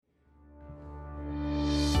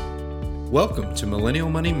Welcome to Millennial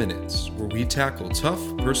Money Minutes, where we tackle tough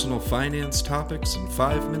personal finance topics in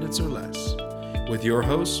 5 minutes or less. With your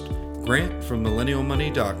host, Grant from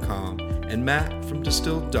MillennialMoney.com and Matt from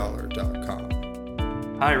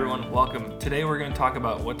DistilledDollar.com. Hi everyone, welcome. Today we're going to talk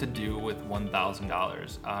about what to do with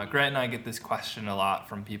 $1,000. Grant and I get this question a lot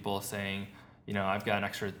from people saying, I've got an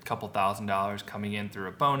extra couple $1,000 coming in through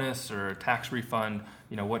a bonus or a tax refund.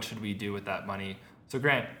 What should we do with that money? So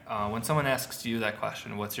Grant, when someone asks you that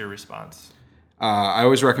question, what's your response? I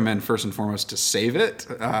always recommend first and foremost to save it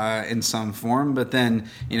in some form, but then,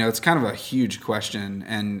 it's kind of a huge question.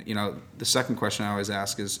 And, the second question I always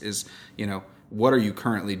ask is what are you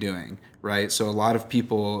currently doing, right? So a lot of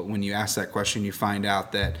people, when you ask that question, you find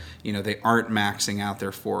out that, they aren't maxing out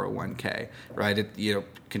their 401k, right? To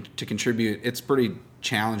contribute, it's pretty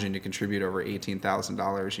challenging to contribute over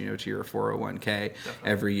 $18,000, to your 401k Definitely.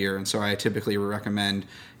 Every year. And so I typically recommend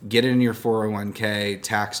get it in your 401k,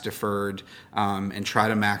 tax deferred, and try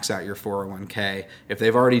to max out your 401k. If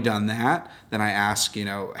they've already done that, then I ask, do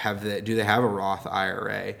they have a Roth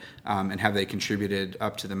IRA, and have they contributed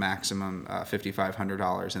up to the maximum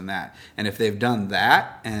 $5,500 in that? And if they've done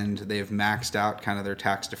that and they've maxed out kind of their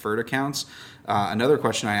tax deferred accounts, another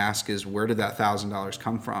question I ask is, where did that $1,000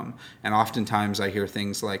 come from? And oftentimes I hear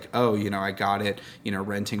things like, I got it,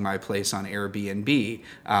 renting my place on Airbnb,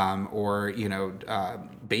 or,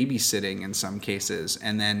 babysitting in some cases.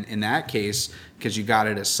 And then in that case, because you got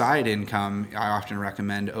it as side income, I often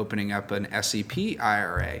recommend opening up an SEP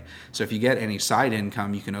IRA. So if you get any side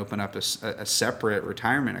income, you can open up a separate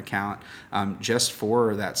retirement account just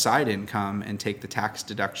for that side income and take the tax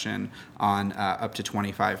deduction on up to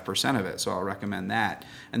 25% of it. So I'll recommend that.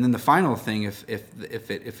 And then the final thing, if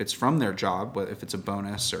it's from their job, if it's a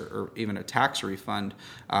bonus or even a tax refund,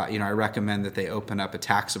 I recommend that they open up a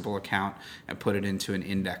taxable account and put it into an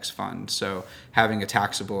index fund. So having a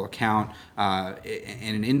taxable account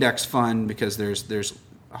in an index fund, because there's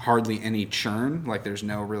hardly any churn, like there's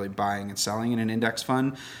no really buying and selling in an index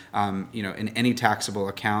fund. In any taxable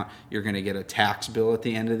account, you're going to get a tax bill at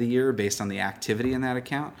the end of the year based on the activity in that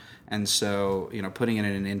account. And so, putting it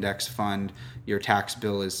in an index fund, your tax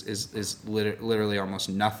bill is literally almost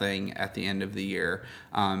nothing at the end of the year,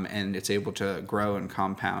 and it's able to grow and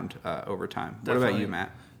compound over time. Definitely. What about you,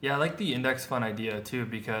 Matt? Yeah, I like the index fund idea too,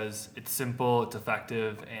 because it's simple, it's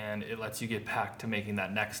effective, and it lets you get back to making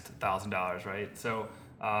that next $1,000, right? So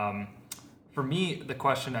for me, the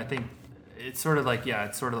question, I think it's sort of like,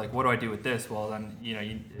 what do I do with this? Well, then,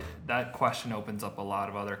 that question opens up a lot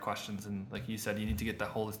of other questions. And like you said, you need to get the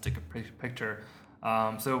holistic picture.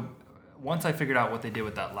 So once I figured out what they did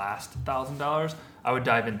with that last $1,000, I would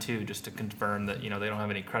dive in too, just to confirm that, they don't have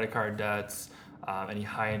any credit card debts, any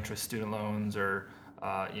high interest student loans, or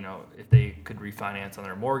if they could refinance on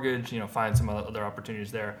their mortgage, find some other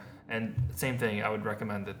opportunities there. And same thing, I would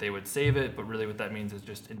recommend that they would save it, but really what that means is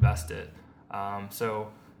just invest it.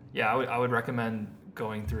 I would recommend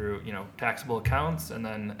going through, taxable accounts, and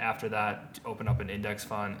then after that, open up an index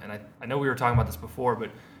fund. And I know we were talking about this before,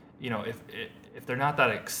 but, if they're not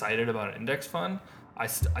that excited about an index fund, I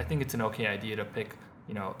think it's an okay idea to pick,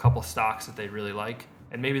 a couple stocks that they really like.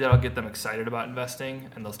 And maybe that'll get them excited about investing,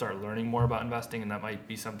 and they'll start learning more about investing, and that might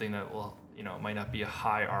be something that will, might not be a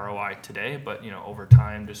high ROI today, but, over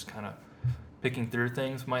time, just kind of picking through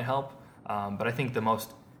things might help. But I think the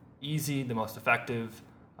most easy, the most effective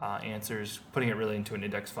answer is putting it really into an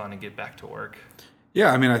index fund and get back to work.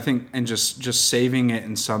 Yeah, I think, and just saving it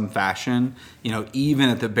in some fashion, even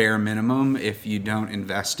at the bare minimum, if you don't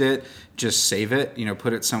invest it, just save it,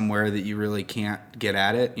 put it somewhere that you really can't get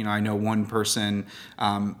at it. I know one person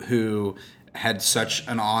who had such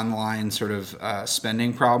an online sort of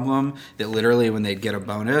spending problem that literally when they'd get a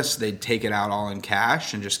bonus, they'd take it out all in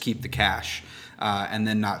cash and just keep the cash. And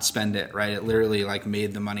then not spend it, right? It literally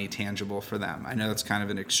made the money tangible for them. I know that's kind of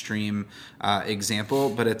an extreme example,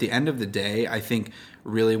 but at the end of the day, I think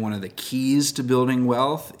really one of the keys to building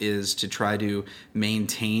wealth is to try to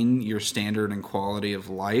maintain your standard and quality of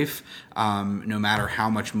life, no matter how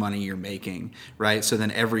much money you're making, right? So then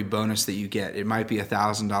every bonus that you get, it might be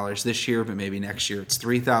 $1,000 this year, but maybe next year it's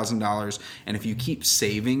 $3,000. And if you keep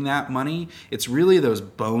saving that money, it's really those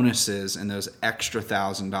bonuses and those extra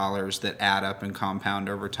 $1,000 that add up and compound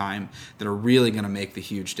over time that are really going to make the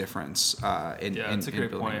huge difference in building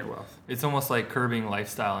your wealth. It's almost like curbing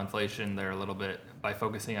lifestyle inflation there a little bit by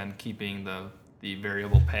focusing on keeping the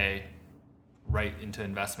variable pay right into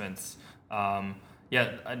investments.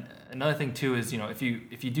 Another thing too is, if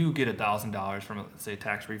you do get $1,000 from, say, a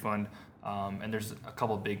tax refund, and there's a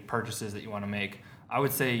couple of big purchases that you want to make, I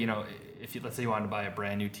would say, let's say you wanted to buy a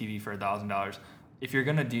brand new TV for $1,000, if you're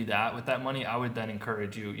gonna do that with that money, I would then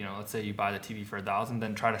encourage you, let's say you buy the TV for $1,000,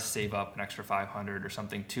 then try to save up an extra $500 or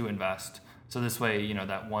something to invest. So this way,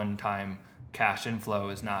 that one-time cash inflow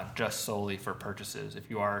is not just solely for purchases. If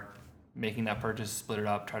you are making that purchase, split it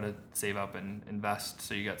up, try to save up and invest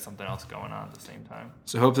so you got something else going on at the same time.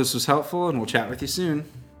 So hope this was helpful, and we'll chat with you soon.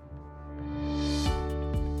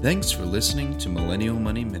 Thanks for listening to Millennial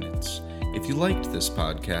Money Minutes. If you liked this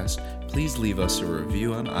podcast, please leave us a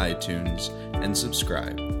review on iTunes and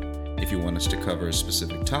subscribe. If you want us to cover a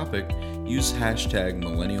specific topic, use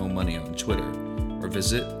 #MillennialMoney on Twitter or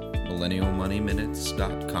visit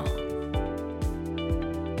millennialmoneyminutes.com.